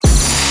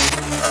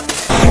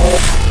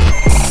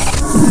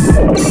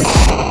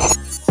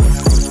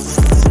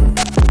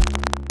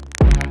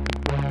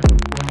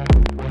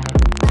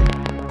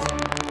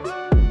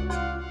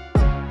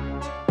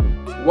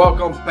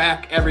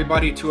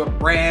everybody, to a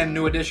brand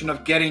new edition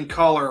of Getting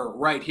Color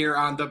right here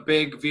on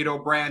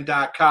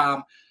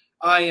theBigVitoBrand.com.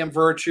 I am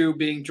Virtue,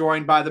 being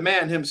joined by the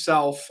man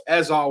himself,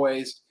 as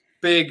always,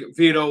 Big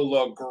Vito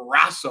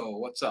LaGrasso.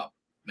 What's up,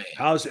 man?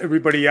 How's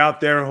everybody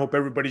out there? I hope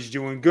everybody's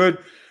doing good.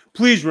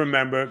 Please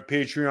remember,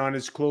 Patreon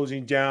is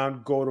closing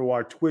down. Go to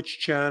our Twitch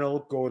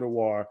channel. Go to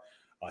our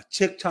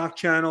TikTok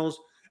channels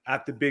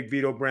at the Big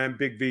Vito Brand,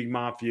 Big V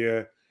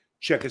Mafia.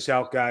 Check us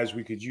out, guys.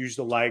 We could use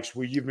the likes.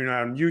 We're even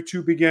on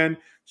YouTube again.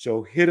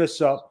 So hit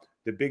us up,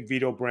 the Big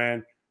Vito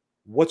Brand.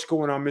 What's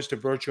going on, Mr.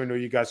 Virtue? I know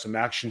you got some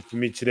action for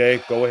me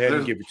today. Go ahead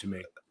and give it to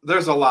me.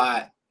 There's a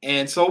lot.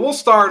 And so we'll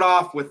start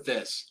off with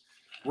this.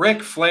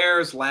 Ric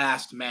Flair's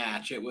last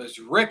match. It was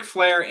Ric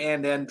Flair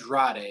and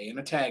Andrade in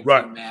a tag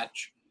team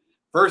match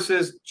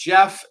versus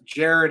Jeff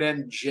Jarrett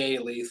and Jay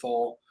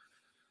Lethal.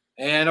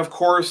 And of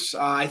course,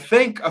 I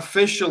think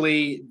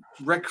officially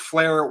Ric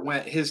Flair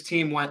his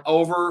team went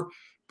over,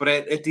 but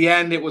at the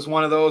end it was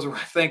one of those where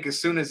I think as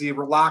soon as he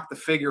locked the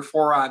figure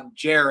 4 on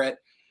Jarrett,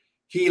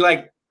 he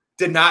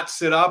did not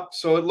sit up.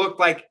 So it looked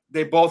like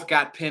they both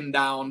got pinned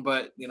down,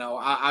 but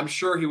I'm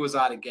sure he was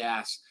out of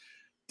gas.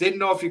 Didn't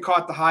know if you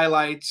caught the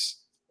highlights.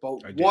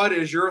 But what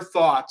is your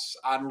thoughts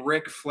on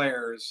Ric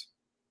Flair's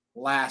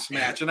last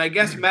match? And I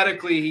guess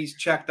medically he's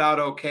checked out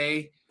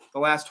okay the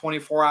last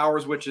 24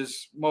 hours, which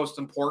is most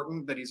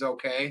important, that he's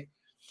okay.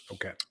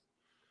 Okay.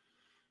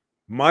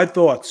 My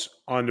thoughts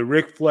on the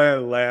Ric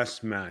Flair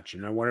last match,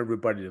 and I want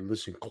everybody to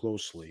listen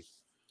closely.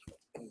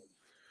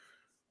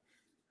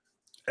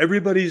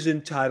 Everybody's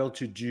entitled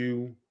to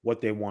do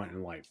what they want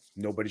in life.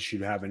 Nobody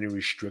should have any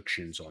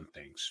restrictions on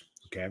things,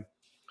 okay?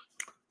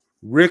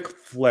 Ric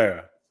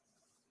Flair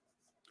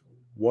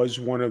was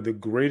one of the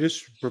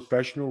greatest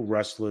professional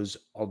wrestlers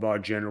of our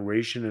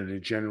generation and the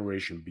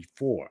generation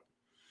before.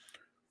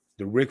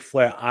 The Ric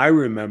Flair I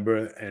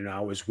remember, and I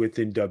was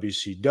within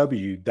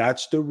WCW,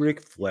 that's the Ric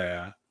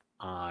Flair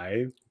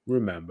I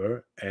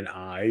remember and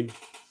I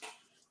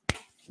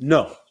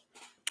know.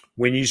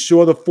 When you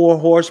saw the Four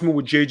Horsemen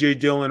with J.J.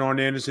 Dillon, Arn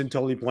Anderson,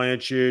 Tully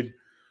Blanchard,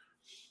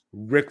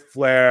 Ric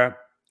Flair,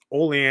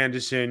 Ole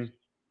Anderson,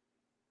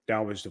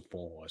 that was the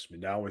Four Horsemen.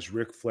 That was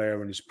Ric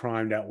Flair in his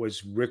prime. That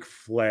was Ric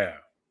Flair.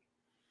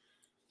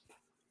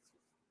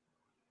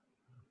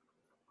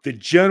 The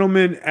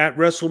gentleman at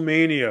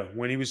WrestleMania,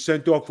 when he was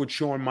sent off with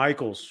Shawn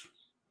Michaels,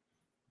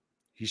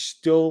 he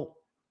still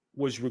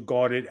was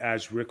regarded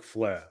as Ric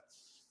Flair.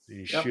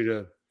 He should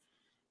have,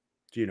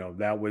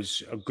 that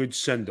was a good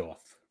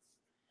send-off.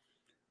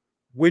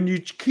 When you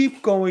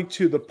keep going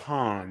to the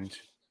pond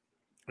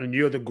and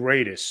you're the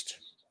greatest,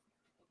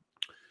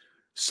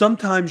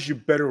 sometimes you're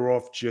better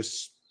off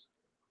just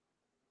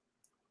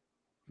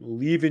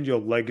leaving your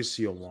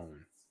legacy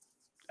alone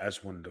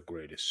as one of the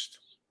greatest.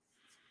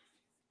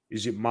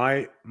 Is it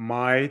my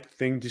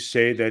thing to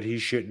say that he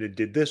shouldn't have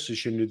did this, he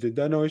shouldn't have did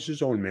that? No, he's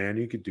his own man.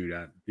 He could do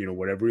that.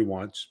 Whatever he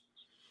wants.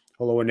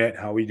 Hello, Annette.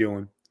 How we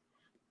doing?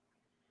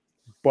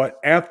 But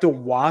after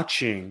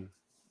watching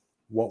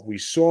what we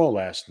saw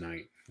last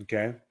night,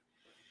 okay,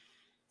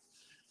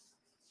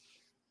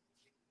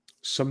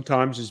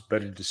 sometimes it's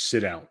better to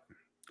sit out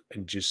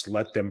and just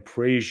let them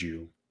praise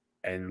you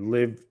and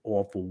live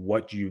off of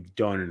what you've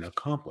done and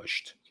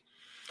accomplished.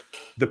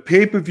 The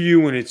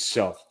pay-per-view in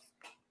itself,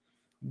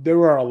 there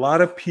are a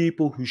lot of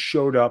people who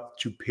showed up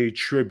to pay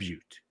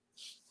tribute.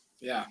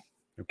 Yeah.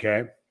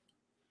 Okay.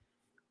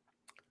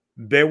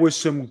 There were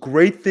some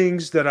great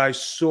things that I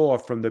saw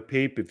from the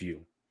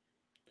pay-per-view.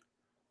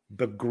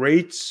 The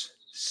greats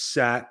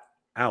sat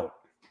out.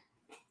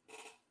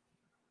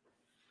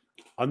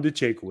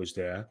 Undertaker was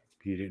there.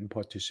 He didn't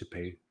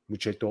participate,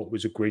 which I thought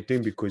was a great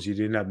thing because he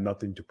didn't have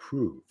nothing to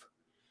prove.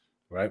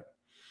 Right?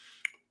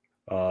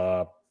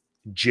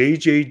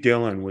 J.J.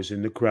 Dillon was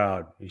in the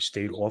crowd. He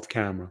stayed off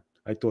camera.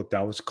 I thought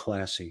that was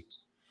classy.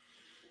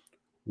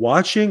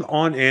 Watching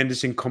Arn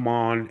Anderson come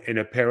on in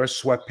a pair of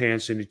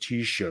sweatpants and a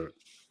t-shirt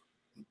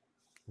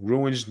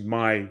ruins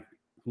my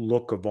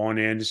look of Arn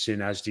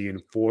Anderson as the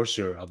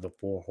enforcer of the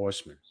Four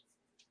Horsemen.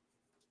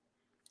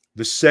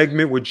 The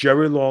segment with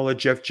Jerry Lawler,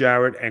 Jeff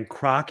Jarrett, and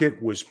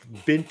Crockett was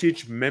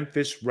vintage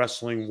Memphis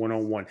Wrestling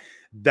 101.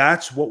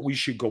 That's what we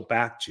should go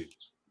back to.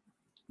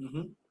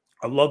 Mm-hmm.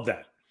 I love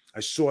that.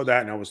 I saw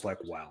that and I was like,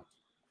 wow.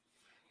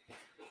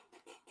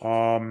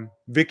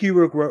 Vicky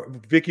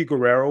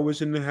Guerrero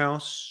was in the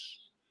house.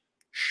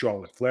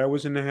 Charlotte Flair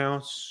was in the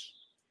house.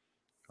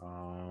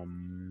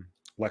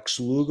 Lex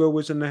Luger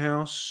was in the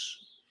house.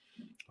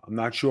 I'm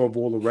not sure of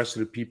all the rest of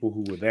the people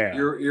who were there.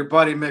 Your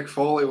buddy Mick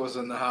Foley was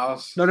in the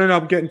house. No.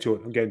 I'm getting to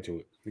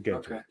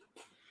it.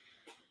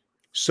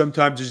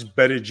 Sometimes it's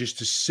better just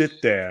to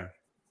sit there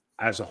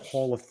as a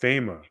Hall of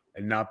Famer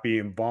and not be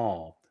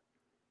involved,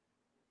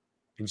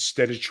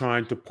 instead of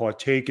trying to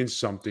partake in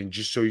something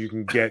just so you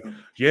can get,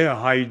 yeah,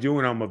 how you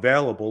doing? I'm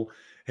available.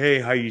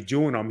 Hey, how you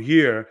doing? I'm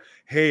here.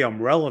 Hey,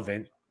 I'm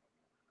relevant.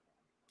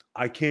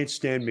 I can't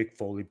stand Mick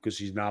Foley because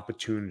he's an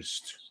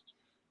opportunist.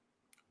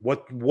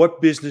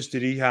 What business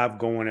did he have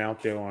going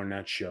out there on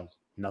that show?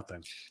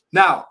 Nothing.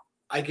 Now,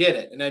 I get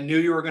it, and I knew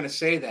you were going to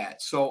say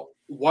that. So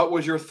what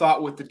was your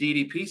thought with the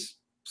DDP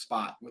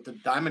spot with the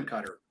diamond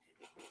cutter.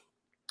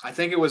 I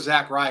think it was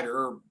Zack Ryder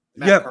or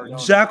Matt Cardona.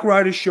 Zack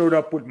Ryder showed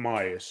up with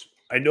Myers.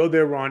 I know they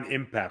were on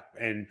Impact,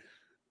 and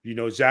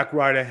Zack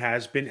Ryder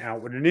has been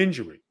out with an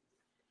injury.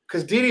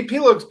 Because DDP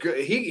looks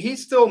good. He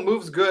still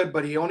moves good,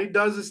 but he only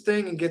does his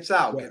thing and gets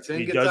out. Gets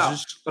in, gets out.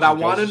 But I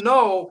want to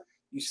know,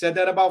 you said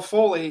that about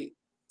Foley.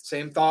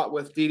 Same thought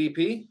with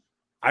DDP?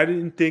 I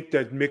didn't think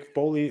that Mick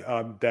Foley,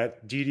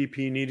 that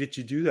DDP needed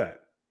to do that.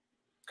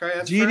 Okay,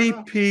 that's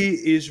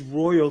DDP is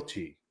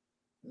royalty.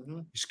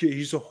 Mm-hmm.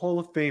 He's a Hall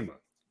of Famer.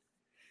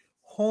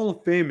 Hall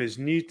of Famers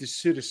need to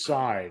sit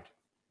aside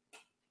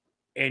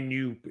and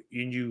you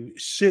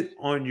sit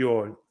on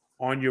your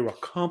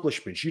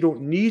accomplishments. You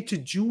don't need to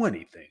do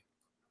anything.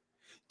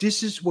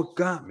 This is what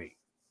got me,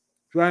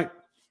 right?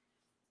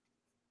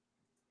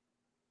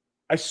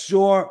 I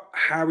saw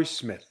Harry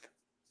Smith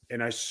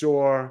and I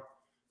saw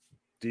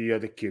the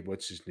other kid.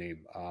 What's his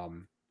name?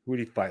 Who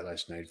did he fight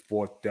last night?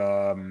 Fought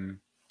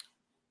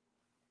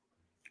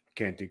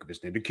can't think of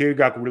his name. The kid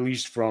got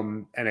released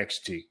from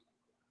NXT.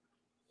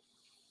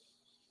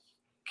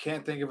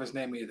 Can't think of his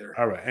name either.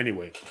 All right.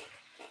 Anyway,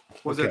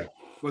 was it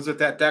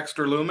that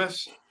Dexter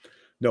Lumis?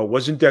 No, it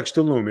wasn't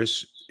Dexter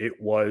Lumis. It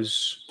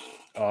was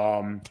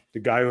the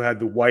guy who had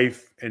the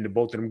wife, and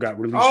both of them got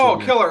released. Oh,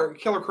 Killer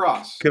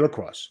Cross. Killer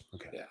Cross.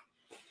 Okay. Yeah.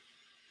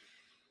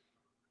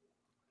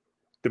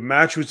 The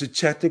match was a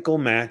technical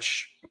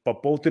match,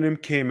 but both of them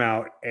came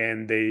out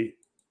and it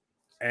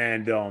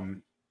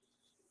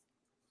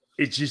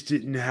just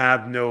didn't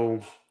have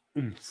no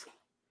oomph.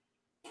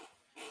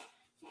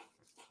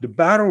 The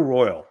Battle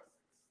Royal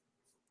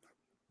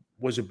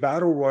was a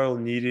Battle Royal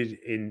needed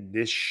in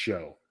this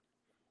show.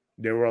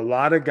 There were a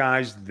lot of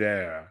guys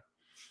there.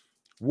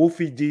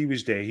 Wolfie D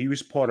was there. He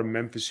was part of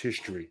Memphis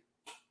history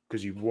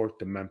because he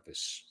worked in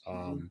Memphis.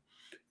 I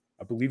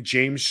believe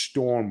James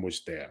Storm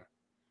was there.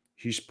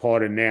 He's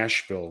part of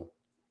Nashville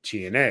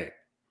TNA.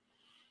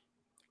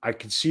 I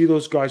could see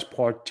those guys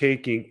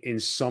partaking in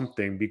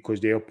something because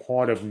they are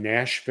part of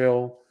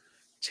Nashville,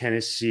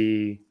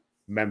 Tennessee,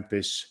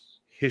 Memphis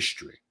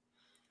history.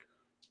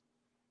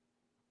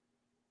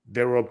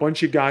 There were a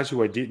bunch of guys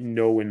who I didn't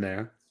know in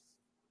there.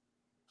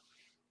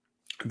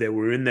 They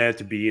were in there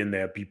to be in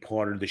there, be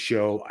part of the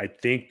show. I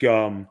think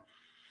the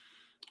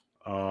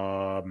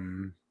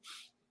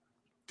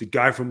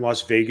guy from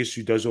Las Vegas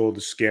who does all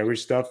the scary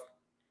stuff,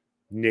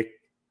 Nick,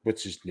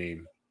 what's his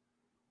name?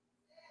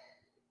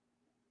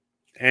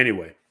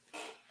 Anyway.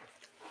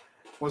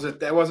 Wasn't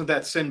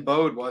that Sin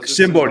Bodhi, was it?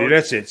 Sin Bodhi,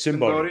 that's it. Sin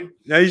Bodhi.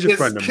 Now he's a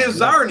friend of mine.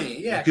 Kizarny,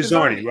 yeah.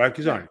 Kizarny, right?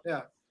 Kizarny.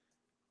 Yeah.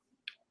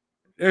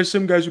 There's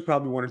some guys who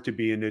probably wanted to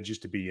be in there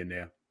just to be in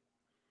there.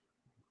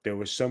 There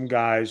were some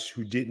guys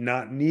who did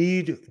not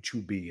need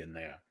to be in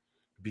there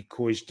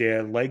because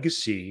their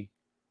legacy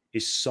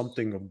is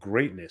something of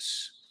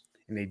greatness,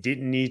 and they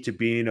didn't need to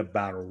be in a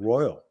battle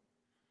royal.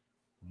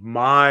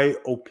 My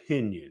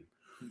opinion,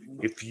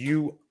 if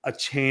you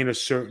attain a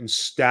certain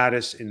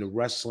status in the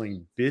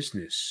wrestling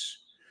business,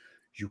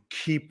 you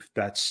keep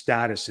that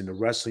status in the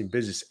wrestling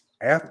business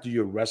after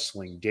your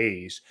wrestling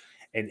days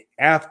and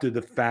after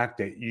the fact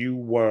that you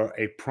were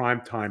a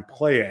primetime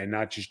player and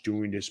not just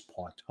doing this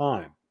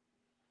part-time.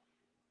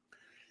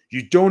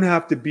 You don't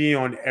have to be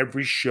on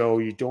every show.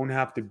 You don't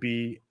have to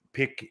be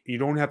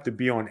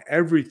on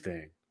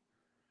everything.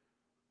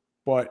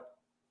 But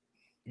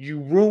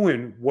you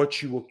ruin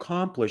what you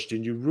accomplished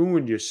and you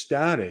ruin your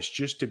status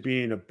just to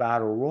be in a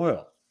battle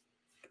royal.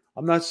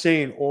 I'm not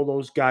saying all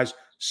those guys,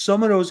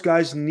 some of those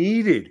guys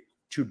needed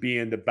to be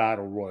in the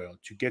battle royal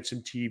to get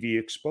some TV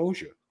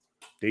exposure.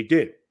 They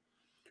did.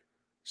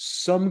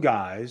 Some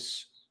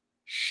guys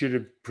should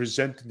have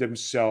presented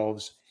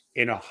themselves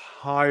in a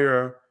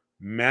higher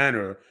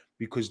manner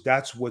because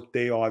that's what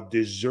they are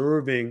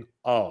deserving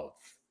of.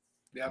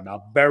 Yep. I'm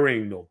not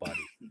burying nobody.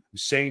 I'm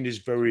saying this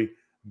very,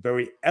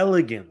 very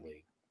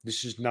elegantly.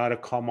 This is not a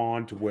come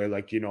on to where,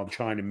 I'm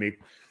trying to make.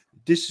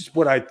 This is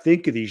what I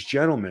think of these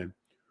gentlemen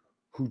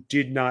who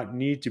did not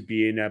need to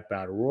be in that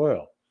battle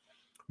royal.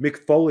 Mick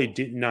Foley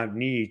did not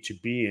need to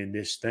be in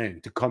this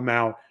thing. To come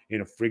out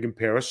in a friggin'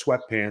 pair of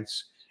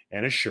sweatpants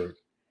and a shirt,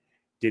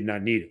 did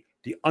not need it.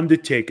 The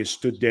Undertaker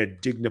stood there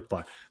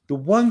dignified. The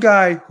one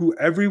guy who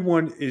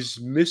everyone is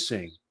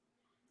missing,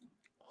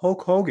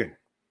 Hulk Hogan.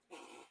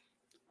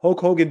 Hulk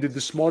Hogan did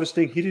the smartest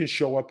thing. He didn't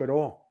show up at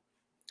all.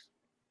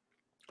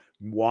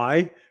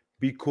 Why?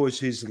 Because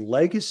his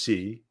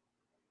legacy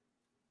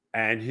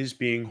and his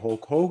being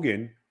Hulk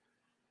Hogan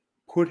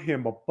put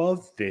him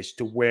above this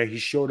to where he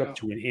showed up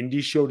to an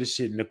indie show to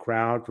sit in the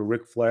crowd for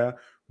Ric Flair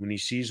when he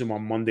sees him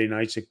on Monday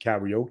nights at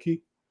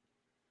karaoke.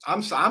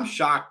 I'm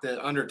shocked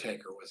that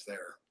Undertaker was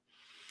there.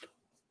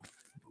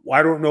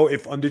 I don't know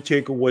if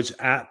Undertaker was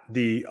at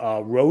the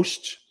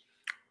roast.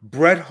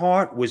 Bret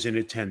Hart was in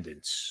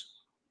attendance.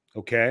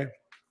 Okay.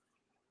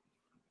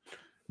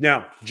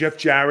 Now, Jeff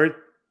Jarrett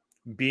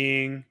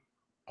being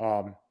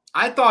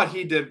I thought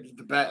he did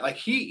the best. Like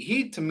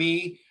he to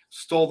me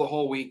stole the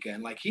whole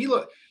weekend. Like he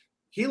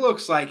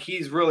looks like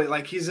he's really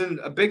like he's in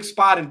a big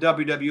spot in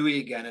WWE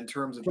again in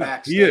terms of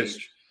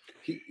backstage.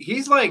 He is.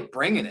 He's like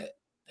bringing it.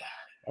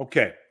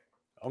 Okay.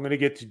 I'm going to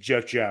get to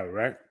Jeff Jarrett,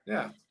 right?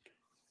 Yeah.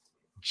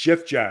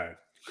 Jeff Jarrett,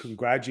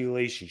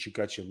 congratulations. You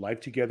got your life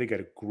together. You got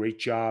a great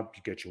job.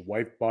 You got your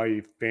wife by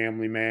your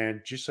family,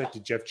 man. Just like the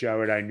Jeff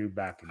Jarrett I knew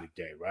back in the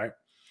day, right?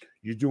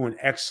 You're doing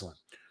excellent.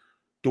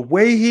 The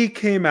way he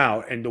came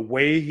out and the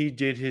way he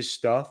did his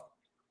stuff,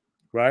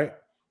 right?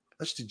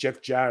 That's the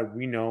Jeff Jarrett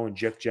we know and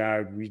Jeff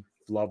Jarrett we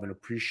love and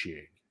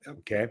appreciate.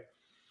 Okay.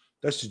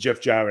 That's the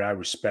Jeff Jarrett I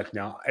respect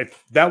now.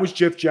 If that was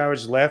Jeff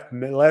Jarrett's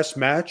last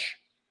match,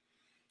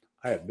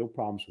 I have no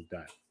problems with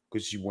that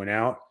because he went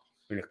out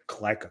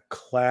like a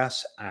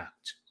class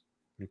act.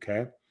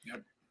 Okay.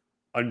 Yep.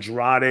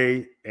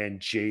 Andrade and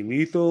Jay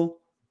Lethal,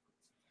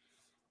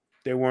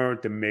 they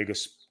weren't the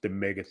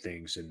mega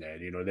things in that.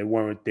 They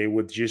weren't, they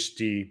were just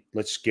the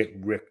let's get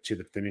Rick to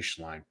the finish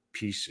line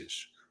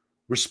pieces.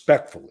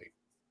 Respectfully.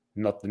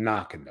 Nothing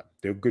knocking them.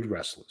 They're good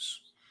wrestlers.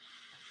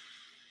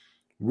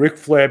 Ric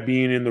Flair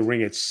being in the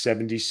ring at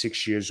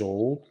 76 years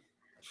old,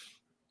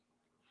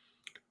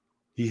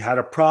 he had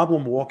a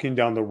problem walking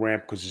down the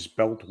ramp because his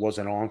belt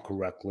wasn't on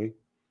correctly.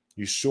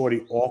 You saw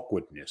the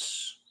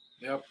awkwardness.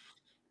 Yep.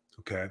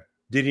 Okay.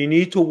 Did he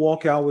need to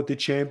walk out with the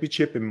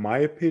championship? In my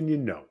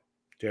opinion, no.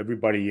 To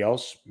everybody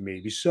else,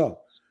 maybe so.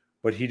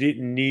 But he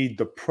didn't need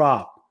the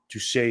prop to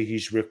say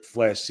he's Ric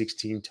Flair,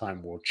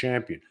 16-time world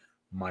champion,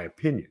 in my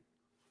opinion.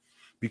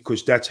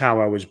 Because that's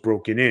how I was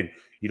broken in.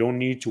 You don't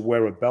need to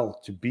wear a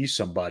belt to be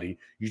somebody.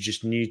 You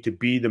just need to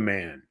be the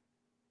man.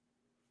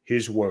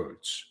 His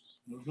words.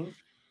 Mm-hmm.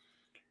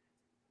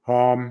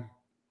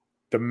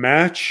 The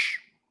match,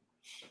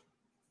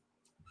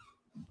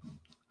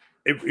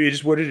 it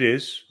is what it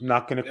is. I'm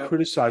not going to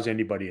criticize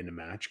anybody in the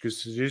match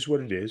because it is what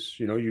it is.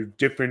 You're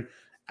different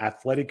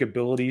athletic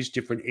abilities,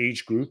 different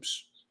age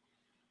groups.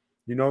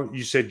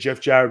 You said Jeff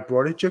Jarrett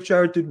brought it. Jeff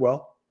Jarrett did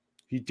well.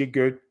 He did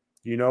good.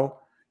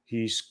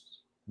 He's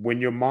when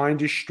your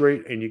mind is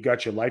straight and you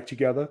got your life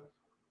together,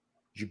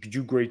 you can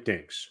do great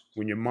things.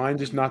 When your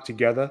mind is not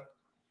together,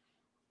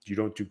 you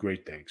don't do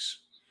great things.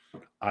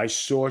 I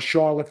saw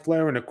Charlotte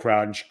Flair in the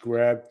crowd and she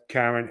grabbed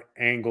Karen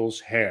Angle's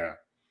hair.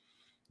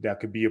 That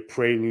could be a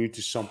prelude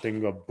to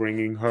something of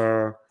bringing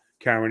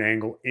Karen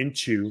Angle,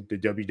 into the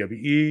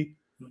WWE.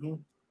 Mm-hmm.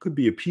 Could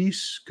be a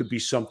piece, could be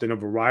something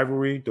of a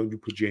rivalry. Don't you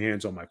put your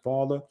hands on my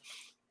father.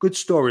 Good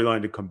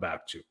storyline to come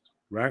back to,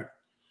 right?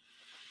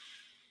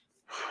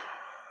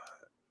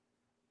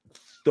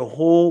 The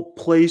whole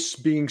place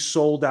being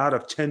sold out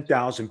of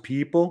 10,000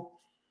 people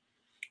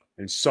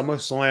and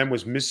SummerSlam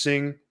was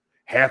missing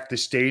half the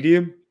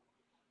stadium.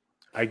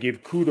 I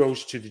give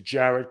kudos to the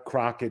Jarrett,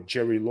 Crockett,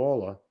 Jerry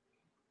Lawler,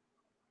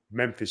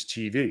 Memphis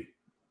TV.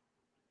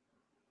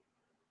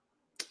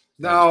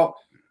 Now,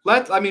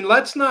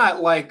 let's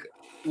not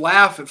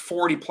laugh at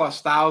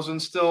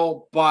 40,000+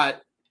 still,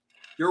 but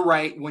you're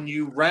right. When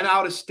you rent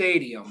out a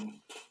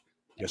stadium,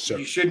 yes, sir,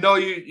 you should know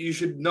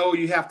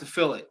you have to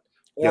fill it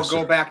or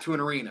go back to an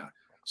arena.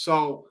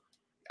 So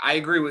I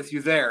agree with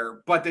you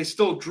there, but they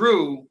still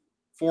drew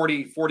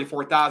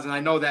 44,000. I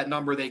know that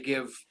number they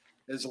give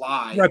is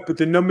live. Right, but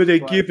the number they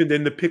give and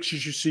then the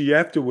pictures you see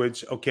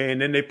afterwards, okay,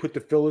 and then they put the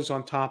fillers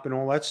on top and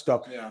all that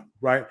stuff,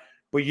 right?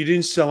 But you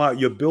didn't sell out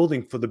your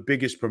building for the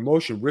biggest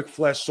promotion. Ric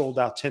Flair sold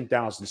out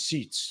 10,000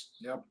 seats.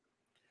 Yep.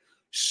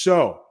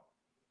 So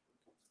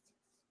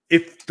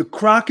if the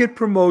Crockett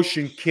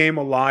promotion came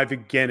alive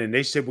again and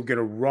they said we're going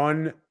to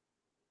run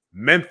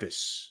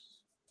Memphis,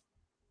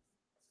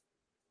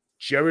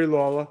 Jerry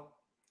Lawler,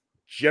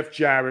 Jeff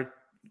Jarrett,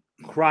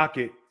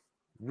 Crockett,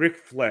 Ric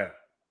Flair,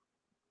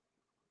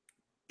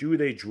 do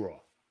they draw?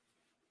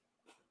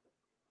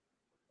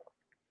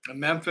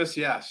 Memphis,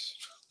 yes.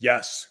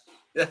 Yes.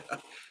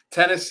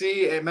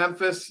 Tennessee,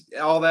 Memphis,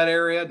 all that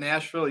area,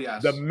 Nashville,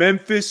 yes. The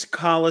Memphis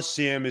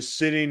Coliseum is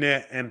sitting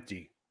there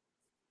empty.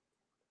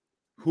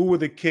 Who were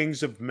the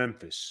kings of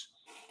Memphis?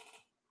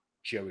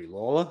 Jerry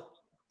Lawler,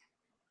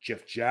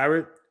 Jeff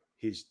Jarrett,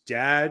 his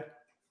dad,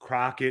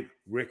 Crockett,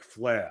 Ric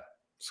Flair.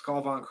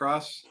 Skull Von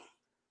Cross.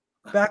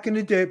 Back in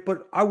the day,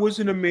 but I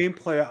wasn't a main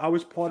player. I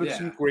was part of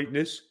some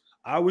greatness.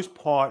 I was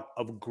part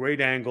of a great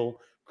angle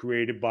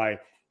created by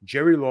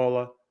Jerry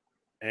Lawler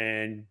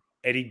and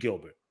Eddie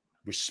Gilbert,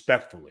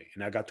 respectfully.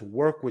 And I got to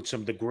work with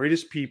some of the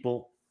greatest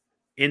people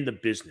in the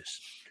business.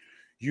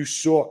 You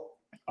saw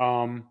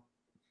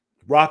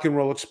Rock and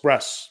Roll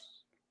Express.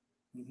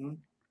 Mm-hmm.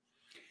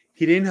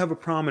 He didn't have a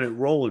prominent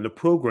role in the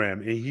program,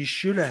 and he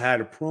should have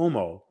had a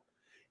promo.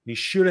 He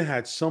should have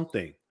had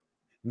something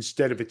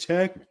instead of a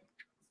tag.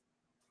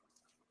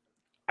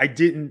 I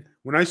didn't.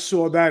 When I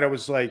saw that, I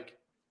was like,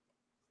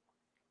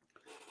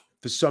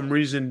 for some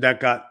reason, that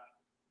got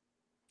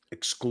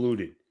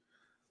excluded.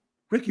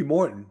 Ricky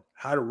Morton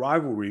had a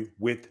rivalry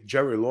with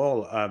Jerry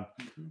Lawler,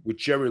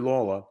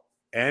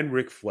 and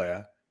Ric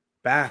Flair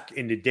back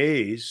in the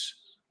days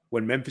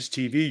when Memphis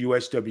TV,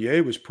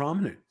 USWA was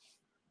prominent.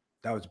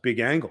 That was a big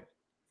angle,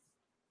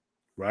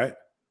 right?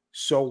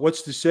 So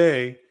what's to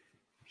say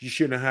you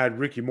shouldn't have had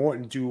Ricky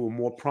Morton do a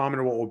more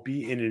prominent role or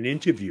be in an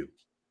interview?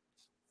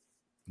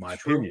 My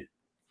opinion.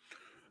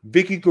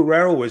 Vicky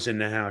Guerrero was in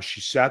the house. She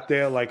sat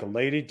there like a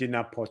lady, did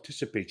not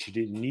participate. She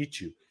didn't need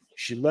to.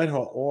 She let her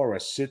aura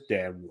sit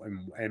there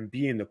and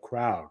be in the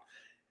crowd.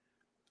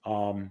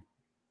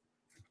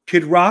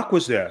 Kid Rock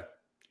was there.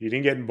 He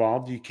didn't get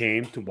involved. He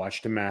came to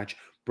watch the match.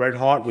 Bret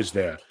Hart was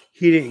there.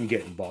 He didn't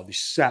get involved. He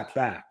sat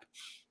back.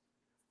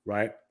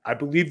 Right? I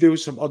believe there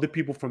was some other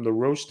people from the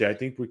roast there. I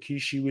think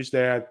Rikishi was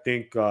there. I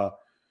think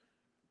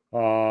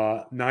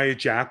Nia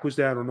Jax was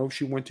there. I don't know if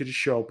she went to the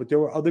show, but there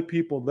were other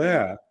people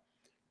there.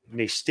 And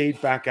they stayed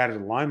back out of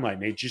the limelight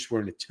and they just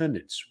were in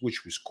attendance,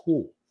 which was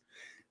cool.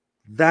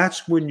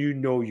 That's when you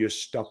know your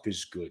stuff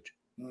is good.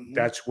 Mm-hmm.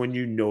 That's when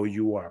you know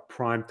you are a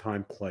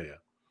primetime player,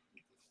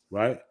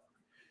 right?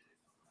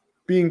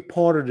 Being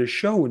part of the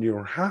show when you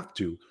don't have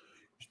to,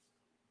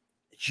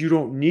 you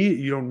don't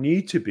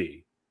need to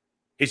be.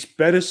 It's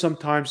better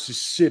sometimes to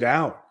sit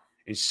out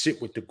and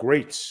sit with the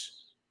greats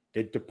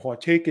than to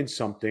partake in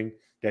something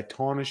that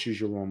tarnishes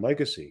your own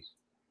legacy.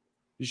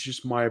 It's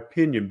just my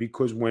opinion,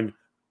 because when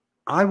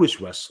I was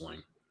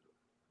wrestling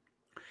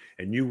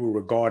and you were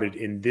regarded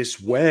in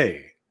this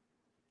way,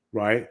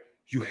 right,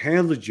 you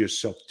handled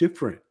yourself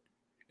different.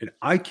 And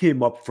I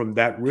came up from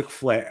that Ric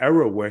Flair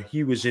era where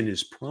he was in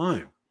his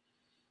prime.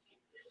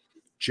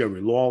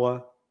 Jerry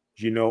Lawler,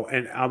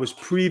 and I was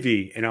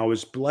privy and I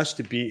was blessed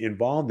to be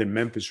involved in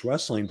Memphis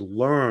wrestling to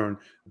learn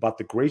about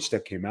the greats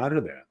that came out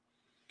of there.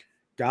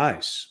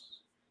 Guys,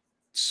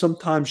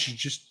 sometimes you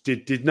just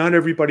did not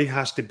everybody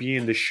has to be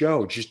in the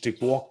show just to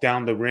walk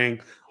down the ring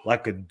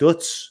like a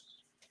dutz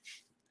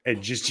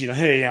and just,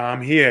 hey,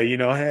 I'm here,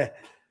 hey,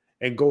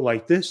 and go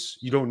like this.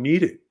 You don't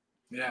need it.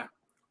 Yeah.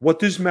 What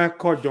does Matt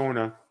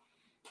Cardona?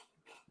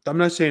 I'm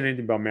not saying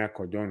anything about Matt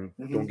Cardona.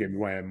 Mm-hmm. Don't get me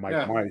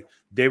wrong.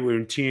 They were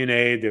in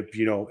TNA.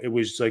 It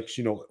was like,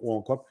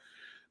 all club.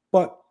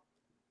 But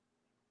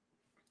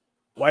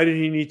why did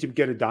he need to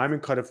get a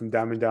diamond cutter from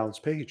Diamond Dallas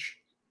Page?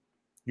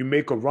 You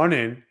make a run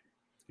in.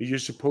 You're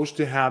supposed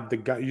to have the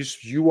guy.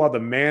 You are the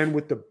man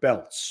with the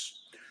belts.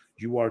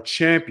 You are a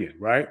champion,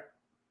 right?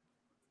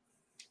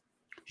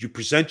 You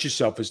present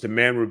yourself as the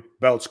man with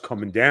belts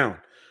coming down.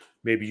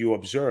 Maybe you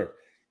observe.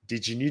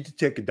 Did you need to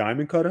take a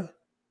diamond cutter?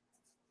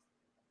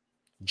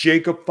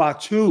 Jacob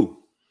Fatu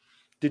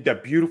did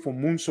that beautiful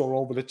moonsault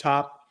over the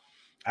top.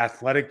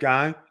 Athletic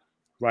guy,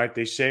 right?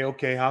 They say,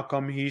 okay, how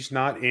come he's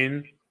not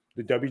in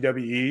the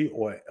WWE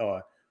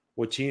or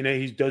TNA?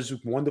 He does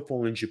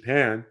wonderful in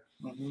Japan.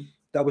 Mm-hmm.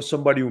 That was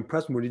somebody who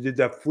impressed me when he did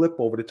that flip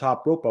over the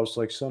top rope. I was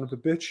like, son of a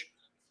bitch.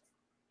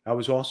 That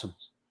was awesome.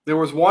 There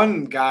was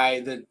one guy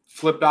that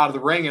flipped out of the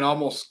ring and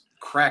almost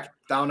cracked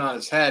down on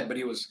his head, but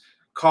he was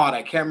caught.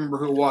 I can't remember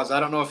who it was.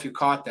 I don't know if you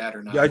caught that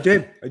or not. Yeah, I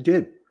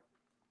did.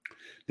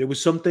 There were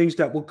some things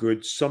that were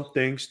good, some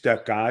things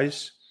that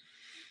guys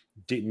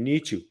didn't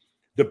need to.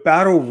 The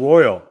Battle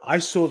Royal, I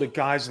saw the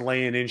guys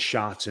laying in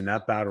shots in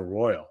that Battle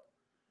Royal.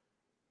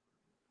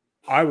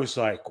 I was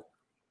like,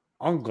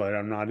 I'm glad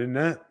I'm not in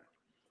that.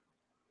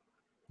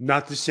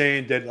 Not to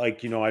saying that,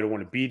 like, I don't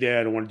want to be there.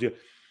 I don't want to do.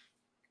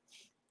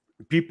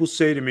 People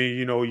say to me,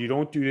 you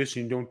don't do this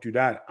and you don't do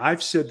that.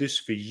 I've said this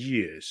for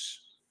years.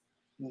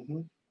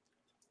 Mm-hmm.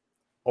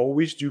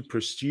 Always do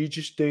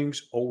prestigious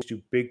things, always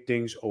do big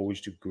things, always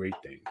do great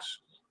things.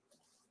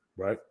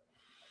 Right?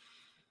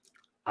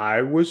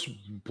 I was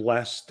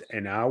blessed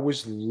and I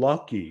was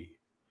lucky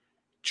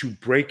to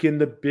break in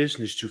the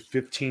business to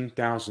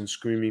 15,000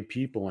 screaming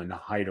people in the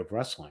height of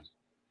wrestling,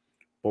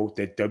 both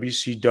at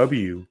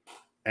WCW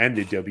and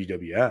the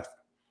WWF.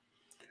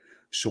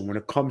 So when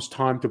it comes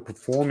time to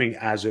performing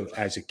as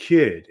a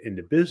kid in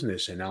the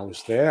business, and I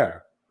was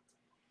there,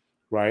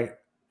 right?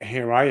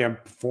 Here I am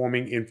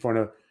performing in front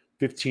of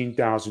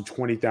 15,000,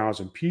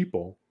 20,000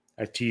 people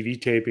at TV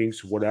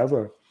tapings,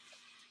 whatever.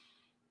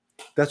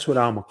 That's what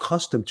I'm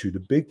accustomed to,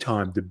 the big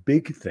time, the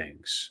big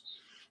things.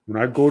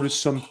 When I go to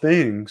some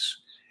things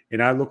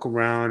and I look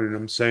around and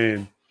I'm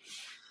saying,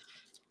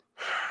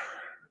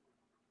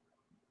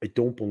 I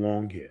don't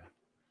belong here.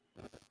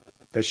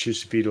 That's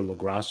just Vito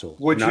LoGrasso.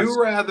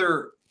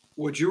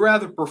 Would you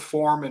rather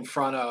perform in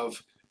front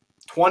of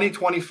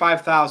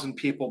 25,000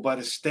 people, but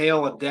a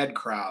stale, a dead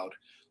crowd,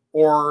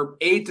 or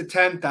 8 to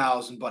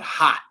 10,000, but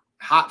hot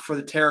for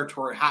the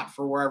territory, hot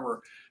for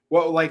wherever?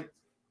 Well, like,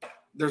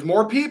 there's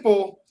more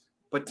people,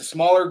 but the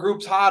smaller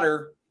group's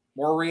hotter,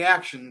 more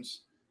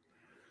reactions.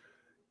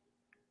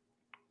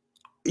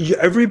 Yeah,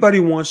 everybody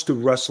wants to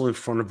wrestle in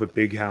front of a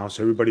big house.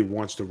 Everybody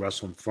wants to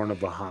wrestle in front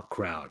of a hot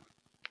crowd.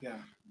 Yeah.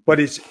 But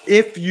it's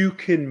if you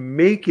can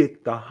make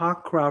it the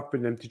hot crowd for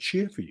them to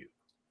cheer for you.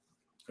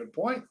 Good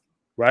point.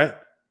 Right?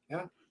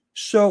 Yeah.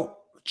 So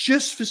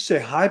just for say,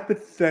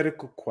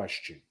 hypothetical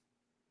question.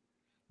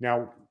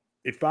 Now,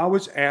 if I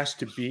was asked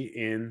to be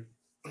in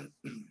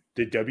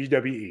the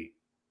WWE,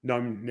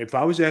 if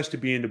I was asked to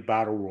be in the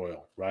Battle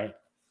Royal, right?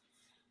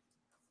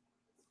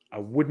 I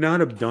would not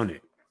have done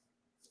it.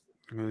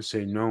 I'm going to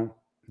say, no,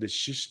 that's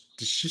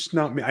just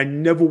not me. I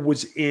never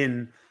was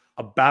in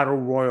a Battle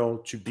Royal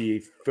to be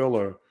a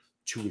filler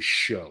to a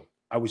show.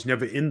 I was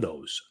never in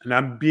those. And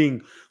I'm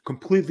being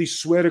completely,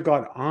 swear to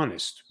God,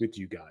 honest with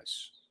you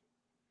guys.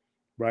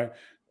 Right?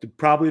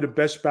 probably the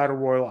best battle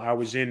royal I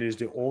was in is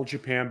the All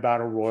Japan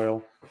Battle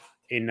Royal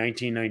in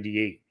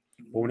 1998.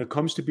 But when it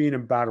comes to being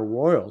in battle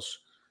royals,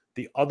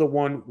 the other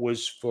one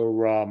was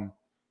for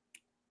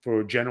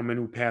a gentleman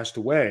who passed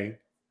away.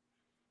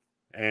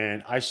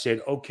 And I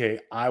said, okay,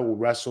 I will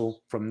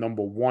wrestle from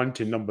number 1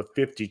 to number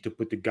 50 to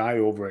put the guy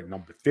over at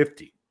number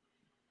 50.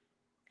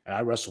 And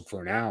I wrestled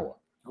for an hour.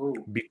 Ooh.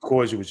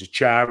 Because it was a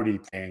charity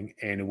thing,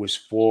 and it was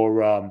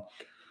for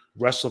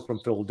wrestler from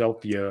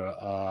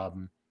Philadelphia,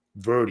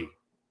 Verdi,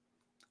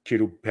 kid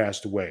who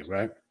passed away,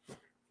 right?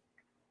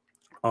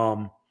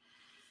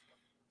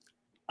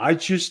 I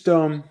just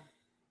don't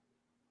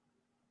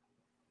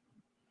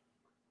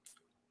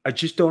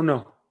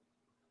know.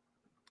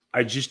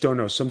 I just don't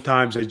know.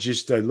 Sometimes I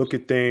just look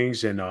at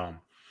things and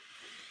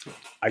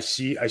I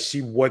see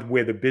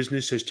where the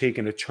business has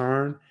taken a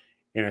turn,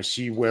 and I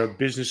see where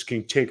business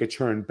can take a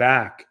turn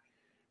back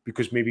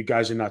because maybe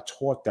guys are not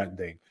taught that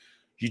thing.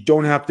 You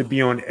don't have to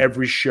be on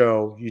every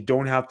show. You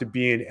don't have to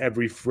be in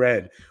every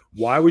Fed.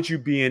 Why would you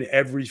be in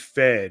every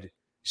Fed?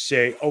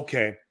 Say,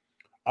 okay,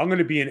 I'm going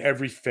to be in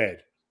every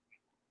Fed,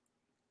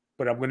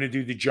 but I'm going to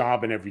do the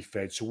job in every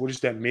Fed. So what does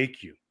that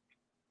make you?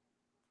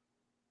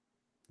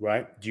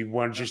 Right? Do you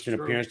want just an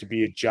appearance to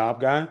be a job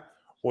guy?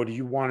 Or do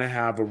you want to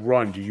have a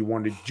run? Do you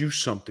want to do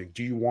something?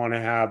 Do you want to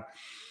have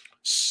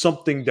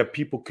something that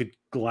people could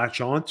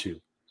latch onto?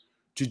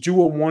 To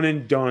do a one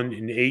and done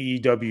in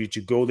AEW,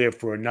 to go there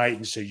for a night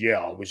and say, yeah,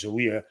 I was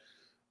Aaliyah.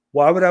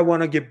 Why would I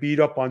want to get beat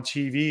up on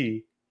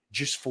TV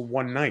just for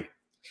one night?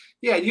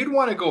 Yeah, you'd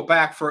want to go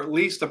back for at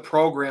least a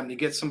program to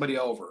get somebody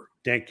over.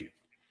 Thank you.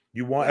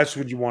 That's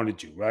what you want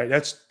to do, right?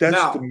 That's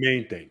the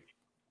main thing.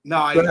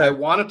 Now, I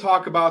want to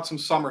talk about some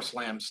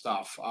SummerSlam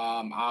stuff.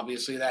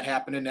 Obviously, that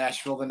happened in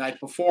Nashville the night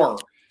before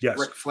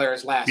Ric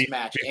Flair's last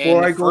match.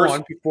 Before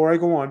you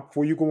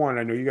go on,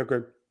 I know you got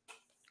good.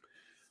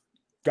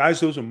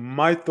 Guys, those are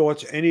my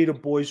thoughts. Any of the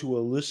boys who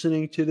are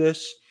listening to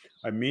this,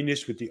 I mean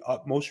this with the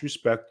utmost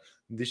respect.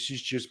 This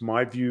is just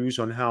my views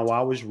on how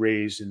I was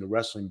raised in the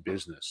wrestling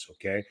business,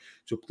 okay?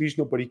 So please,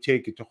 nobody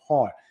take it to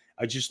heart.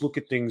 I just look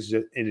at things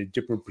in a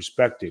different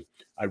perspective.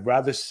 I'd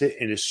rather sit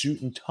in a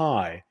suit and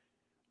tie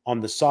on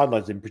the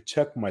sidelines and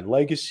protect my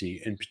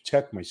legacy and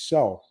protect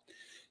myself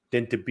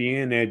than to be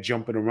in there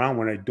jumping around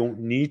when I don't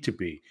need to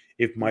be.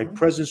 If my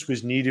presence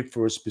was needed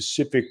for a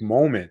specific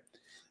moment,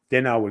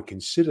 then I would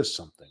consider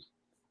something.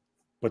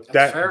 But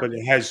but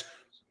it has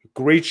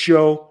great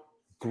show,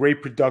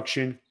 great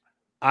production.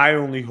 I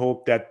only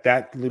hope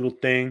that little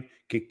thing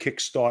could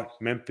kickstart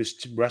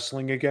Memphis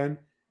wrestling again,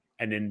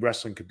 and then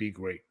wrestling could be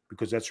great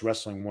because that's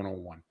wrestling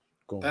 101.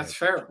 That's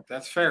fair.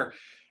 That's fair.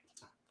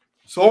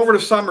 So over to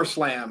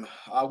SummerSlam,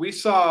 we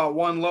saw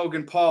one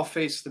Logan Paul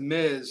face The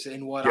Miz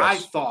in what I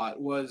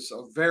thought was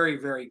a very,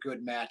 very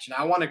good match. And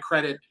I want to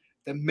credit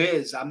The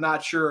Miz. I'm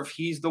not sure if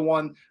he's the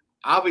one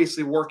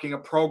obviously working a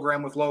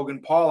program with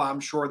Logan Paul. I'm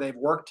sure they've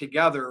worked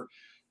together.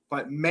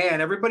 But, man,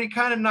 everybody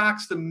kind of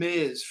knocks The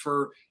Miz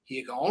for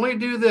he can only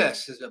do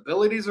this. His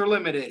abilities are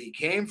limited. He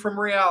came from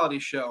a reality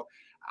show.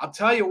 I'll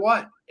tell you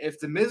what, if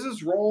The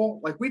Miz's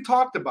role, like we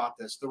talked about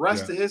this, the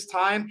rest of his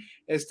time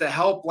is to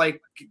help,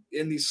 like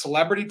in these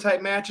celebrity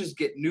type matches,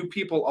 get new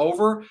people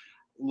over.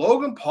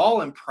 Logan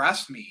Paul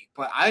impressed me,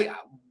 but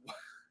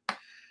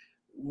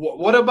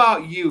what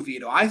about you,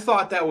 Vito? I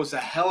thought that was a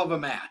hell of a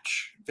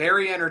match,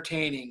 very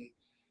entertaining.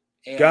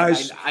 And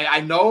guys, I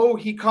know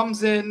he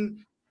comes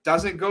in,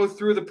 doesn't go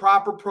through the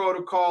proper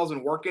protocols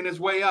and working his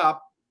way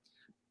up,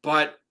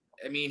 but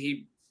I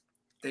mean,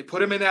 they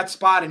put him in that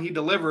spot and he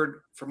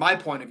delivered from my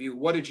point of view.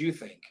 What did you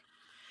think?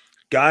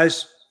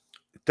 Guys,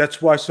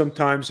 that's why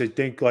sometimes I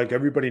think like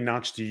everybody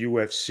knocks the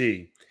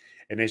UFC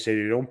and they say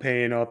they don't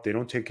pay enough, they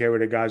don't take care of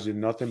the guys or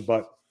nothing,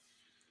 but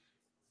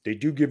they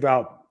do give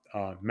out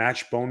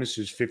match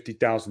bonuses,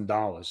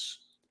 $50,000.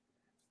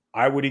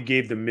 I would have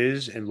gave The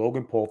Miz and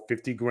Logan Paul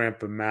 $50,000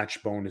 for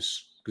match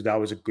bonus because that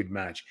was a good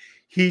match.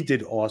 He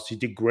did awesome. He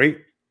did great.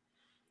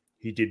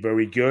 He did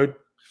very good.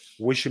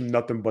 Wish him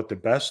nothing but the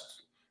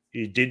best.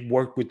 He did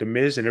work with The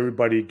Miz, and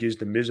everybody gives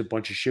The Miz a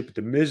bunch of shit. But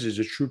The Miz is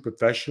a true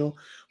professional.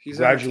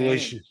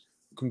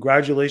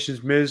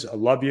 Congratulations, Miz. I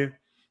love you.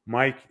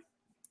 Mike,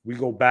 we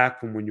go back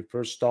from when you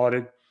first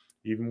started,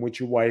 even with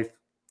your wife.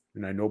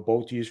 And I know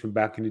both of you from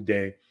back in the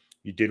day.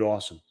 You did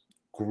awesome.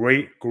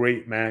 Great,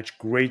 great match.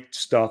 Great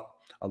stuff.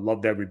 I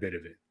loved every bit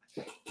of it.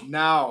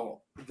 Now,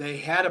 they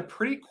had a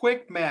pretty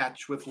quick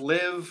match with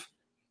Liv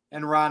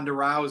and Ronda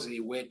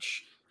Rousey,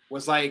 which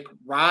was like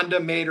Ronda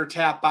made her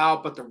tap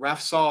out, but the ref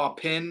saw a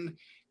pin.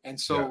 And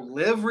so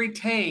Liv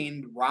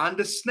retained,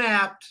 Ronda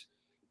snapped,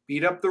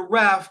 beat up the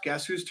ref.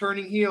 Guess who's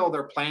turning heel?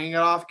 They're playing it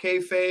off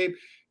kayfabe.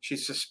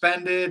 She's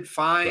suspended,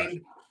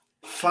 fined.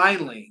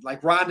 Finally,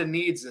 like Ronda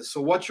needs this.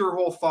 So what's your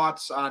whole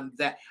thoughts on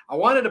that? I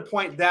wanted to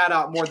point that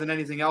out more than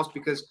anything else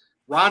because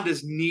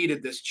Ronda's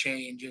needed this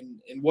change. And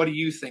what do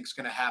you think is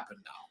going to happen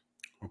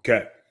now?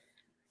 Okay.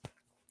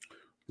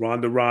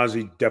 Ronda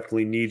Rousey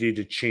definitely needed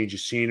to change the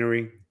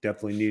scenery,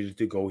 definitely needed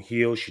to go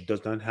heel. She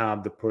does not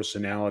have the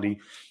personality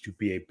to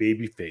be a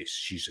babyface.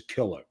 She's a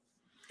killer.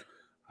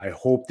 I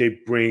hope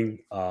they bring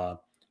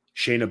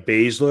Shayna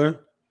Baszler,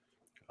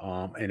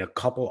 and a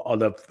couple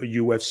other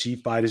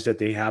UFC fighters that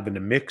they have in the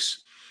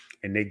mix,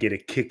 and they get a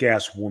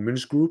kick-ass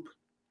women's group,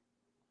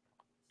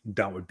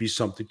 that would be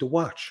something to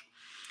watch.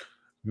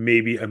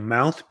 Maybe a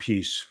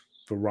mouthpiece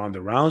for Ronda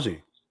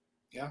Rousey.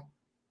 Yeah.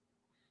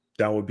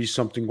 That would be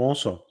something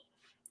also.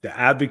 The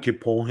advocate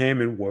Paul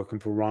Heyman working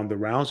for Ronda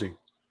Rousey.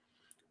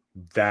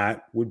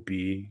 That would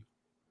be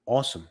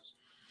awesome.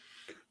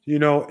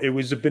 It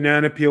was a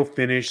banana peel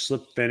finish,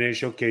 slip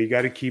finish. Okay, you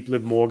got to keep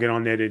Liv Morgan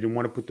on there. They didn't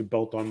want to put the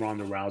belt on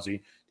Ronda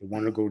Rousey. They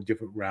wanted to go a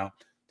different route.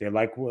 They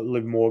like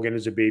Liv Morgan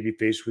as a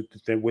babyface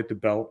with the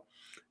belt.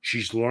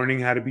 She's learning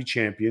how to be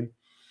champion.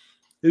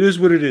 It is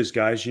what it is,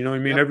 guys. You know what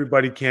I mean? Yep.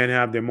 Everybody can't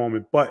have their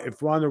moment. But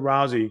if Ronda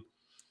Rousey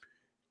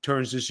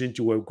turns this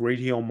into a great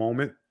heel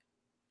moment,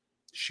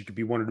 she could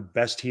be one of the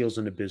best heels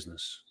in the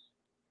business.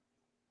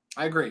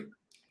 I agree.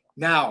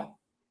 Now,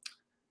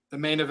 the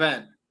main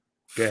event.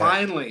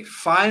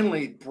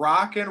 Finally,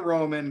 Brock and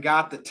Roman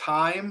got the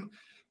time,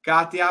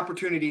 got the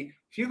opportunity.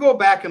 If you go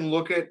back and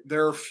look at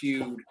their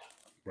feud,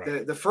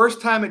 right. the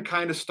first time it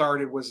kind of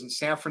started was in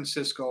San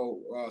Francisco,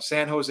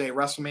 San Jose,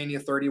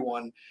 WrestleMania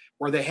 31,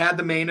 where they had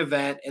the main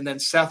event, and then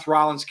Seth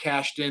Rollins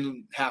cashed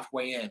in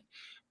halfway in.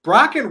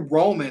 Brock and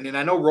Roman, and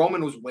I know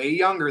Roman was way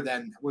younger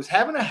then, was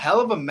having a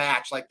hell of a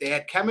match. Like, they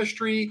had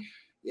chemistry.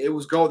 They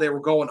were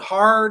going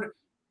hard.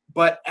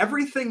 But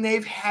everything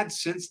they've had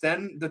since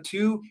then, the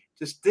two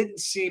just didn't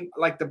seem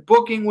like the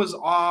booking was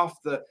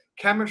off. The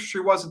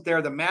chemistry wasn't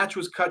there. The match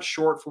was cut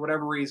short for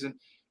whatever reason.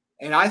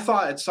 And I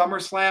thought at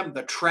SummerSlam,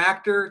 the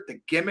tractor, the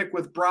gimmick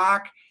with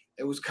Brock,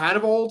 it was kind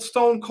of an old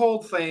Stone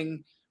Cold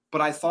thing, but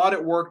I thought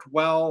it worked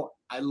well.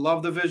 I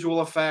love the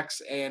visual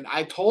effects. And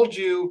I told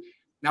you,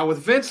 now with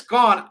Vince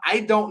gone, I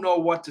don't know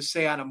what to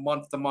say on a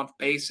month-to-month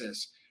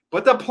basis.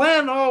 But the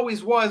plan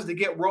always was to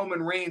get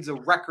Roman Reigns a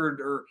record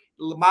or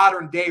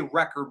modern-day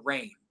record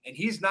reign. And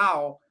he's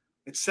now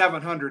at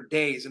 700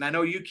 days. And I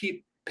know you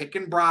keep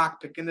picking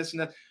Brock, picking this and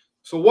that.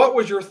 So what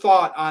was your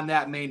thought on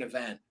that main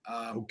event?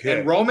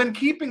 And Roman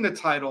keeping the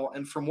title.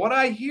 And from what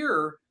I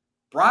hear,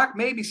 Brock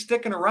may be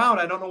sticking around.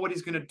 I don't know what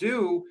he's going to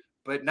do,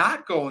 but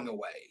not going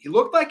away. He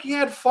looked like he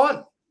had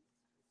fun.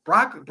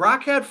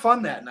 Brock had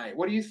fun that night.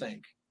 What do you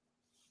think?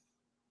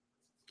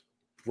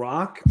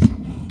 Brock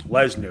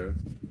Lesnar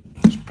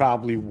is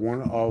probably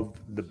one of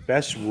the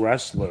best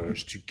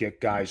wrestlers to get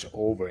guys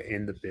over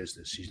in the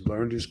business. He's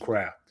learned his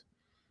craft.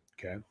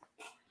 Okay.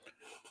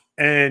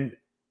 And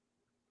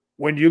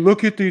when you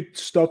look at the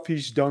stuff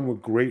he's done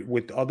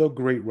with other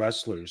great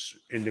wrestlers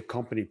in the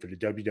company for the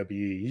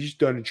WWE, he's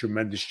done a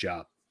tremendous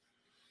job.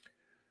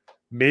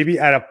 Maybe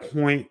at a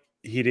point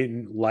he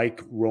didn't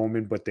like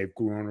Roman, but they've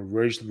grown a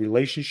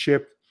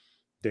relationship.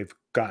 They've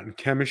gotten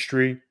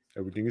chemistry.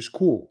 Everything is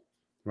cool,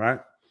 right?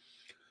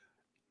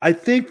 I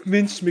think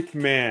Vince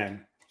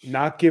McMahon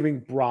not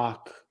giving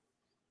Brock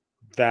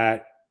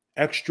that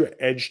extra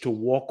edge to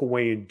walk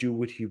away and do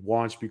what he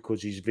wants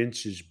because he's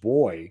Vince's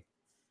boy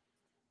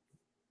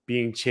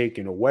being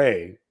taken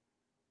away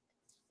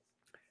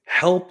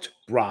helped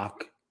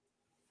Brock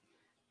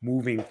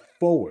moving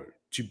forward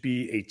to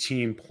be a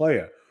team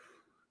player.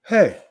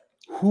 Hey,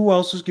 who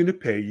else is going to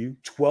pay you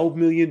 $12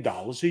 million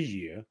a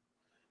year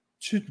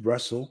to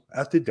wrestle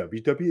at the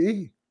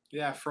WWE?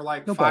 Yeah, for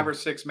like Nobody. 5 or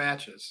 6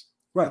 matches.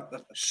 Right.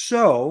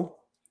 So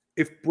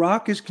if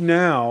Brock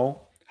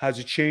now has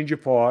a change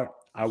of heart,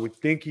 I would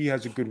think he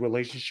has a good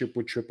relationship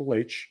with Triple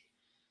H.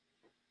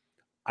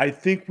 I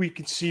think we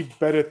could see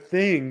better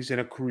things in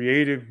a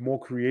more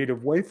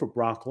creative way for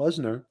Brock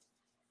Lesnar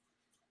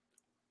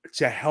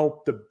to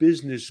help the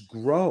business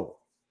grow.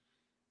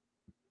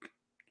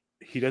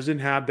 He doesn't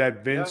have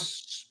that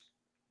Vince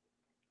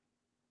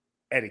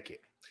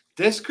etiquette.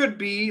 This could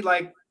be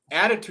like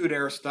Attitude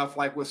Era stuff,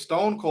 like with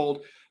Stone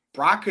Cold.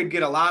 Brock could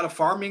get a lot of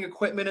farming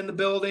equipment in the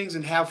buildings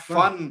and have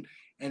fun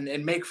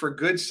and make for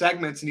good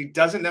segments. And he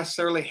doesn't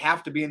necessarily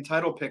have to be in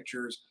title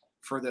pictures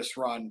for this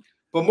run.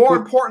 But more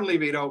importantly,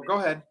 Vito, go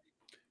ahead.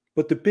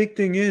 But the big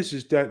thing is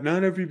that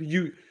not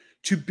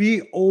to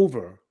be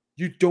over,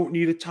 you don't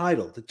need a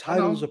title. The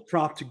title is a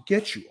prop to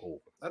get you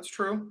over. That's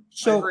true.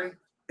 So I agree.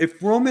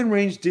 If Roman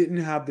Reigns didn't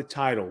have the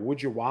title,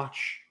 would you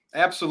watch?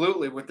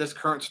 Absolutely, with this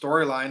current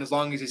storyline, as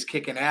long as he's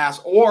kicking ass,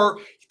 or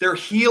they're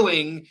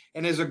healing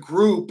and as a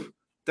group,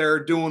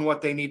 they're doing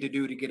what they need to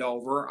do to get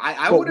over.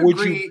 I would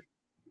agree.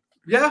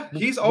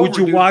 He's over. Would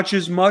you watch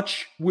as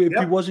much if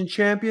he wasn't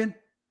champion?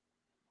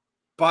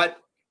 But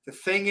the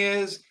thing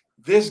is,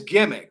 this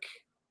gimmick,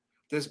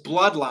 this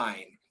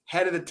bloodline,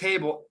 head of the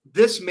table,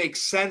 this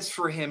makes sense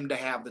for him to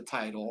have the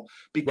title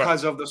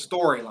because of the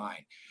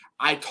storyline.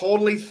 I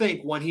totally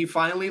think when he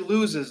finally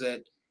loses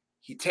it,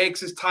 he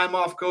takes his time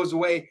off, goes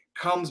away,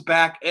 comes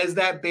back as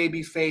that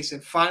baby face,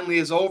 and finally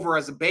is over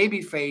as a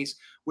baby face,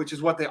 which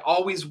is what they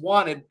always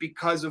wanted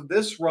because of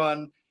this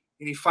run.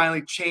 And he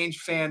finally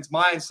changed fans'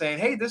 minds saying,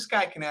 hey, this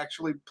guy can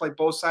actually play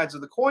both sides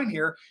of the coin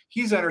here.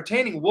 He's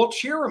entertaining. We'll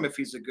cheer him if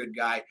he's a good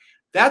guy.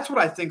 That's what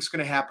I think is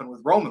going to happen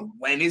with Roman.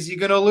 When is he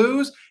going to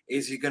lose?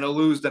 Is he going to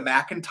lose to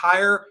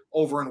McIntyre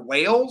over in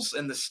Wales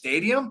in the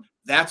stadium?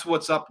 That's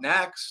what's up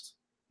next.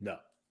 No.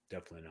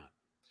 Definitely not.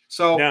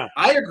 So now,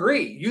 I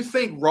agree. You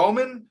think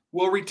Roman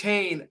will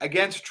retain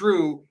against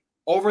Drew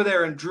over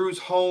there in Drew's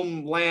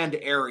homeland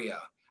area?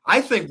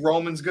 I think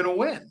Roman's going to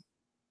win.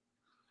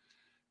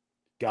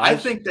 guys, I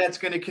think that's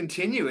going to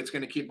continue. It's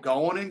going to keep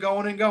going and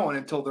going and going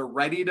until they're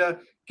ready to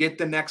get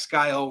the next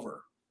guy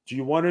over. do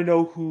you want to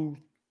know who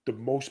the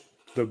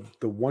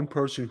one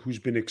person who's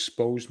been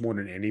exposed more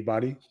than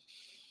anybody?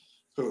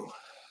 Who?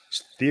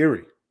 It's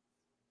Theory.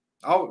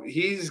 Oh,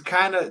 he's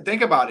kind of,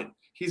 think about it.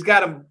 He's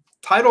got a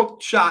title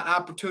shot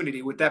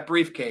opportunity with that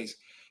briefcase.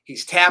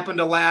 He's tapping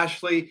to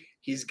Lashley.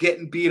 He's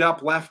getting beat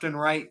up left and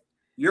right.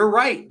 You're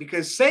right,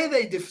 because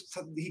say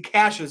he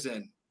cashes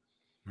in.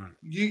 Right.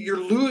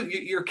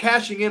 You're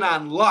cashing in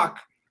on luck.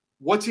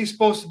 What's he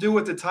supposed to do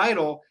with the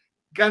title?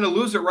 Gonna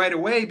lose it right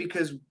away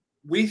because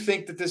we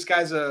think that this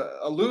guy's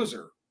a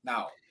loser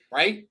now,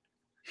 right?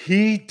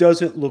 He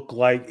doesn't look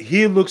like,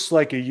 he looks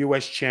like a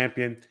U.S.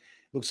 champion,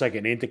 looks like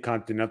an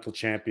intercontinental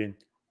champion.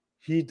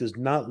 He does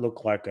not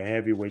look like a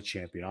heavyweight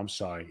champion. I'm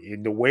sorry.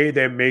 In the way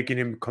they're making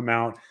him come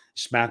out,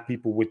 smack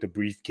people with the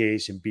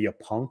briefcase and be a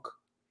punk,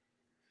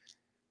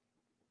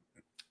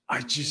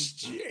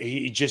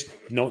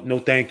 no,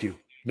 thank you.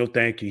 No,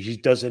 thank you. He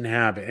doesn't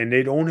have it. And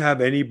they don't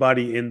have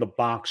anybody in the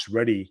box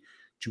ready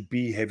to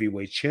be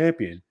heavyweight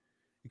champion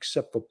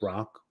except for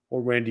Brock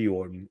or Randy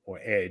Orton or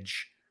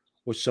Edge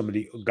or some of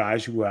the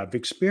guys who have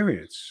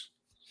experience.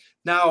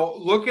 Now,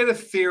 look at a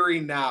Theory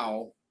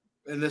now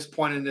in this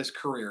point in his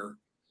career.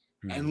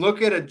 And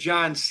look at a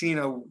John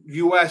Cena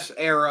U.S.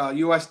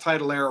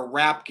 title era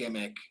rap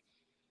gimmick.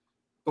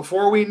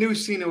 Before we knew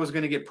Cena was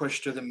going to get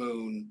pushed to the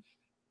moon,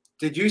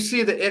 did you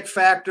see the it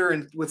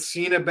factor with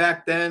Cena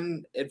back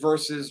then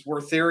versus where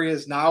Theory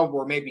is now,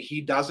 where maybe he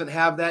doesn't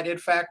have that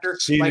it factor?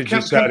 Cena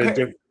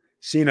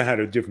Cena had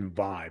a different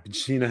vibe.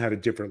 Cena had a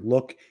different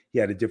look. He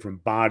had a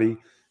different body.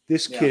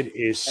 This kid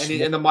is...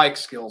 And the mic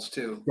skills,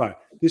 too. Right.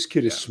 This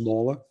kid is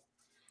smaller.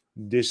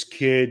 This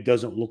kid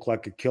doesn't look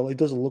like a killer. He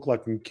doesn't look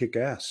like he can kick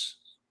ass.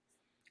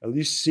 At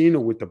least Cena,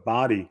 with the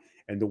body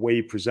and the way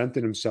he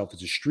presented himself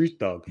as a street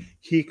thug,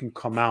 he can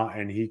come out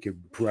and he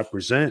can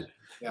represent.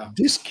 Yeah.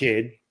 This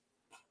kid,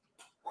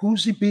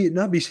 who's he beating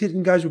up? He's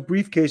hitting guys with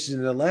briefcases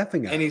and they're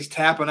laughing at him. And he's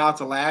tapping out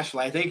to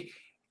Lashley. I think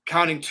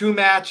counting 2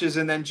 matches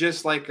and then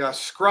just like a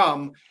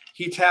scrum,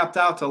 he tapped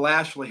out to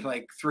Lashley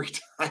like 3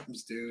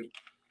 times, dude,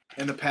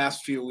 in the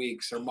past few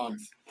weeks or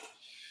month.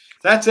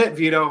 That's it,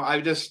 Vito.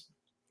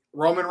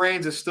 Roman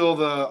Reigns is still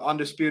the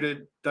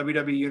undisputed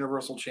WWE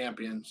Universal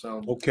Champion.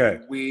 So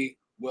we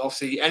will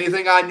see.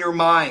 Anything on your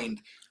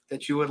mind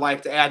that you would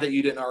like to add that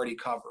you didn't already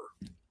cover?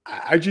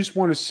 I just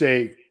want to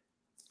say,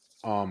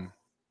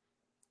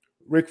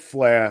 Ric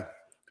Flair,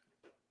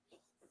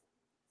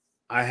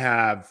 I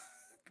have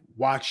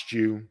watched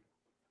you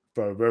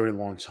for a very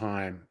long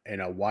time,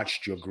 and I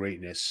watched your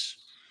greatness.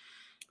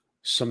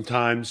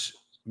 Sometimes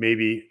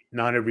maybe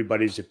not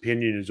everybody's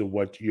opinion is of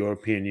what your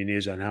opinion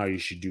is on how you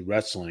should do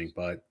wrestling,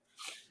 but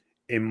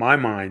in my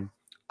mind,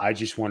 I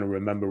just want to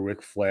remember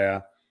Ric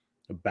Flair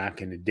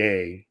back in the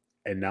day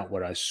and not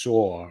what I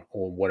saw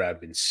or what I've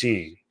been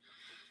seeing.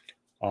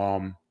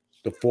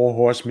 The Four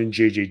Horsemen,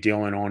 J.J.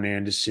 Dillon, Arn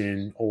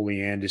Anderson, Ole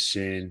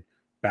Anderson,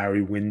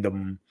 Barry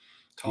Windham,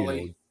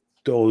 Tully.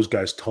 Those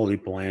guys, Tully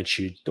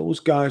Blanchard,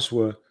 those guys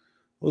were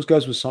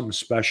something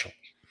special.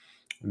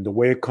 And the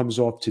way it comes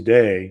off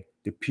today,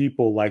 the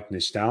people like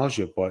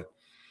nostalgia, but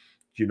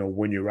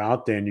when you're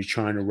out there and you're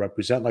trying to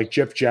represent, like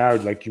Jeff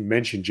Jarrett, like you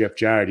mentioned, Jeff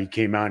Jarrett, he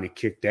came out and he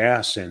kicked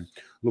ass and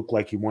looked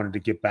like he wanted to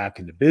get back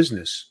into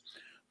business.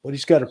 But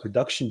he's got a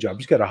production job.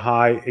 He's got a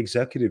high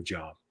executive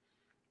job.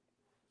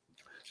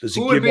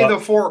 Who would be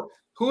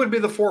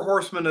the four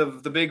horsemen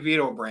of the Big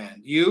Vito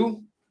brand?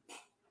 You?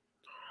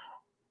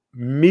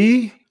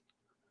 Me?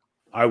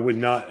 I would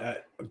not.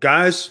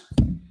 Guys,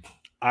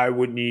 I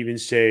wouldn't even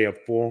say a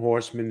four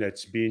horsemen.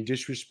 That's being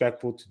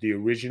disrespectful to the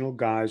original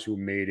guys who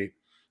made it.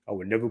 I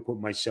would never put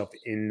myself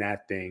in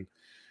that thing.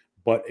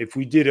 But if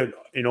we did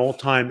an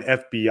all-time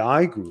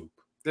FBI group.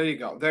 There you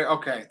go.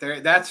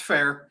 That's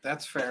fair.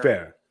 That's fair.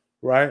 Fair,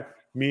 right?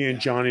 Me and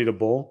Johnny the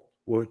Bull,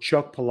 or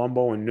Chuck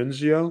Palumbo and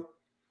Nunzio.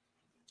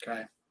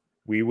 Okay.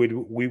 We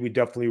would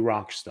definitely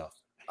rock stuff.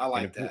 I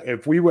like that.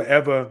 If we were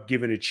ever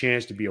given a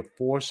chance to be a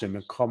foursome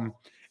and come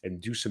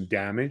and do some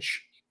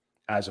damage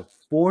as a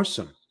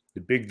foursome,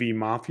 the Big V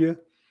Mafia,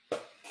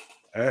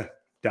 that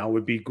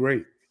would be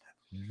great.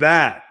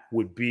 That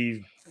would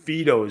be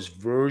Vito's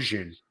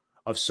version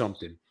of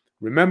something.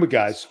 Remember,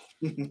 guys,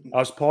 I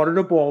was part of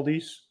the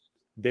Baldies.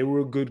 They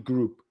were a good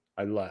group.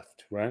 I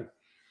left, right?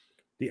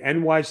 The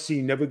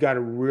NYC never got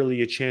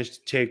a chance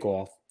to take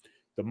off.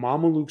 The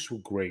Mamalukes were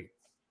great.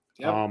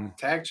 Yep.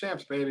 Tag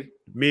champs, baby.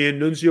 Me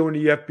and Nunzio and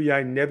the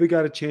FBI never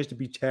got a chance to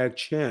be tag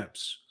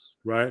champs,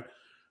 right?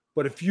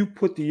 But if you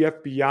put the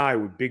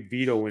FBI with Big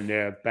Vito in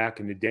there back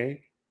in the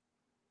day,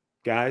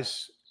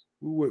 guys,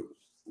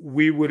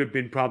 we would have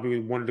been probably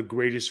one of the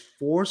greatest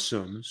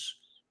foursomes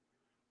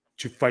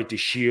to fight the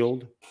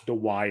Shield, the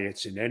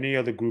Wyatts, and any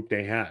other group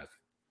they have.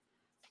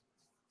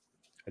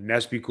 And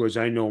that's because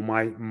I know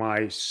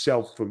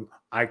myself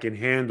I can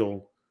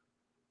handle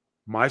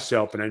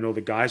myself, and I know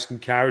the guys can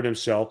carry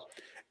themselves,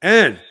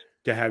 and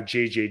to have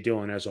J.J.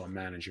 Dillon as our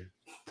manager.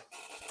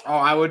 Oh,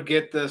 I would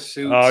get the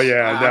suits. Oh,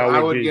 yeah.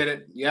 I would get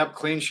it. Yep,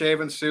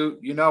 clean-shaven suit.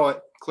 You know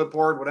it.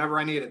 Clipboard, whatever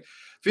I needed.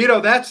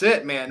 Vito, that's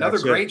it, man. Another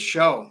great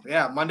show.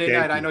 Yeah, Monday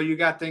night. I know you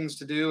got things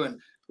to do, and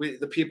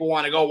the people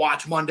want to go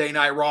watch Monday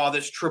Night Raw,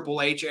 this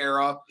Triple H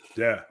era.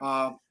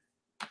 Yeah.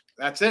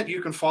 That's it.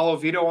 You can follow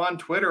Vito on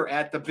Twitter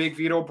at the Big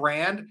Vito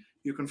Brand.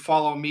 You can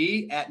follow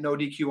me at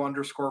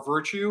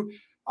NoDQ_Virtue.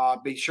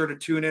 Be sure to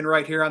tune in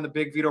right here on the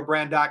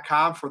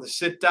BigVitoBrand.com for the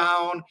sit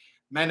down.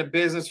 Men of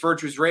Business,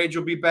 Virtue's Rage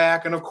will be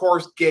back, and of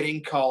course,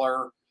 Getting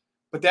Color.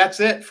 But that's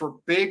it for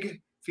Big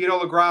Vito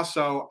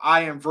LoGrasso.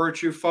 I am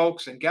Virtue,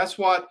 folks, and guess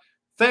what?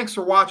 Thanks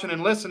for watching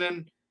and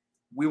listening.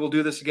 We will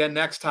do this again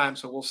next time,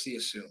 so we'll see you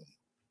soon.